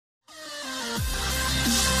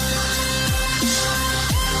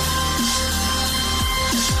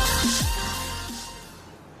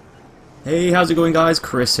Hey, how's it going guys?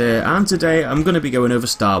 Chris here, and today I'm going to be going over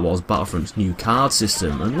Star Wars Battlefront's new card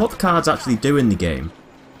system and what the cards actually do in the game.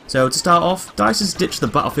 So to start off, DICE has ditched the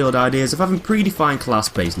Battlefield ideas of having predefined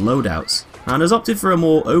class-based loadouts, and has opted for a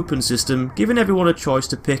more open system, giving everyone a choice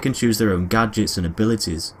to pick and choose their own gadgets and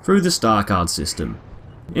abilities through the star card system.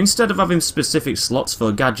 Instead of having specific slots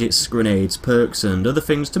for gadgets, grenades, perks and other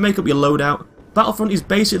things to make up your loadout, Battlefront is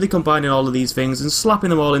basically combining all of these things and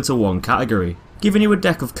slapping them all into one category, giving you a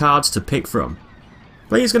deck of cards to pick from.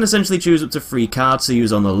 Players can essentially choose up to 3 cards to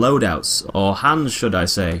use on the loadouts, or hands should I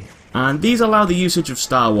say, and these allow the usage of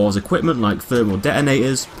Star Wars equipment like thermal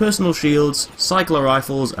detonators, personal shields, cycler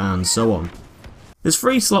rifles and so on. There's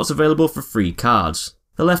 3 slots available for 3 cards,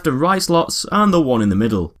 the left and right slots and the one in the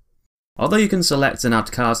middle. Although you can select and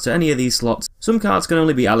add cards to any of these slots, some cards can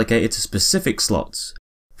only be allocated to specific slots.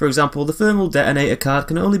 For example, the thermal detonator card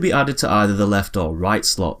can only be added to either the left or right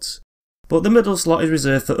slots. But the middle slot is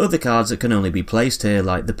reserved for other cards that can only be placed here,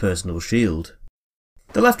 like the personal shield.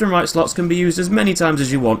 The left and right slots can be used as many times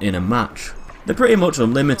as you want in a match. They're pretty much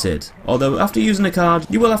unlimited, although after using a card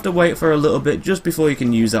you will have to wait for a little bit just before you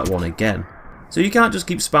can use that one again. So you can't just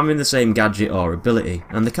keep spamming the same gadget or ability,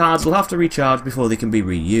 and the cards will have to recharge before they can be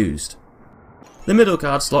reused. The middle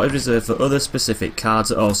card slot is reserved for other specific cards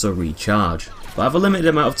that also recharge, but have a limited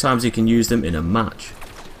amount of times you can use them in a match.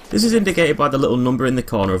 This is indicated by the little number in the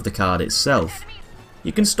corner of the card itself.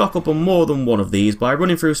 You can stock up on more than one of these by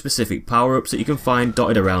running through specific power-ups that you can find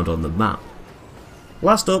dotted around on the map.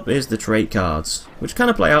 Last up is the trait cards, which kind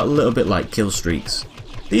of play out a little bit like kill streaks.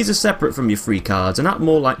 These are separate from your free cards and act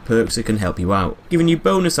more like perks that can help you out, giving you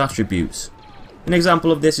bonus attributes. An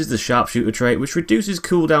example of this is the sharpshooter trait, which reduces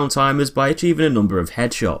cooldown timers by achieving a number of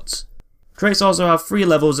headshots. Traits also have 3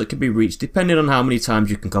 levels that can be reached depending on how many times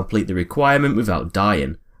you can complete the requirement without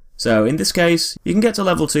dying. So in this case, you can get to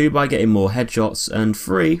level 2 by getting more headshots, and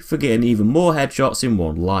 3 for getting even more headshots in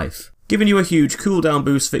one life, giving you a huge cooldown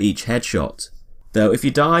boost for each headshot. Though if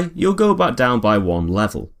you die, you'll go back down by 1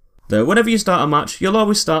 level. Though whenever you start a match, you'll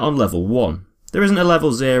always start on level 1. There isn't a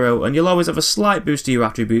level 0, and you'll always have a slight boost to your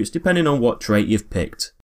attributes depending on what trait you've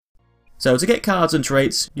picked. So to get cards and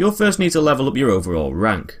traits, you'll first need to level up your overall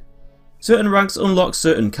rank. Certain ranks unlock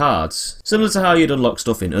certain cards, similar to how you'd unlock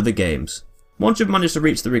stuff in other games. Once you've managed to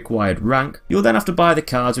reach the required rank, you'll then have to buy the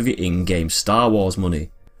cards with your in-game Star Wars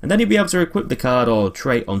money, and then you'll be able to equip the card or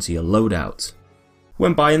trait onto your loadout.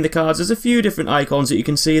 When buying the cards, there's a few different icons that you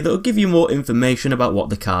can see that will give you more information about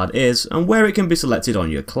what the card is and where it can be selected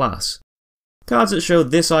on your class. Cards that show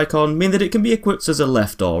this icon mean that it can be equipped as a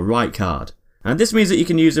left or right card, and this means that you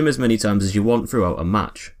can use them as many times as you want throughout a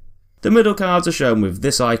match. The middle cards are shown with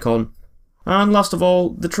this icon, and last of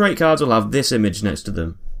all, the trait cards will have this image next to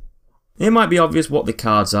them. It might be obvious what the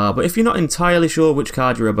cards are, but if you're not entirely sure which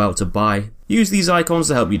card you're about to buy, use these icons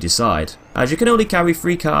to help you decide, as you can only carry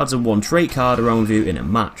 3 cards and 1 trait card around with you in a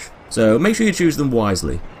match, so make sure you choose them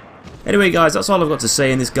wisely. Anyway guys, that's all I've got to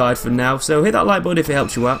say in this guide for now, so hit that like button if it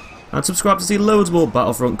helps you out, and subscribe to see loads more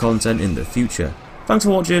Battlefront content in the future. Thanks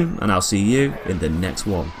for watching, and I'll see you in the next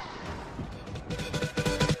one.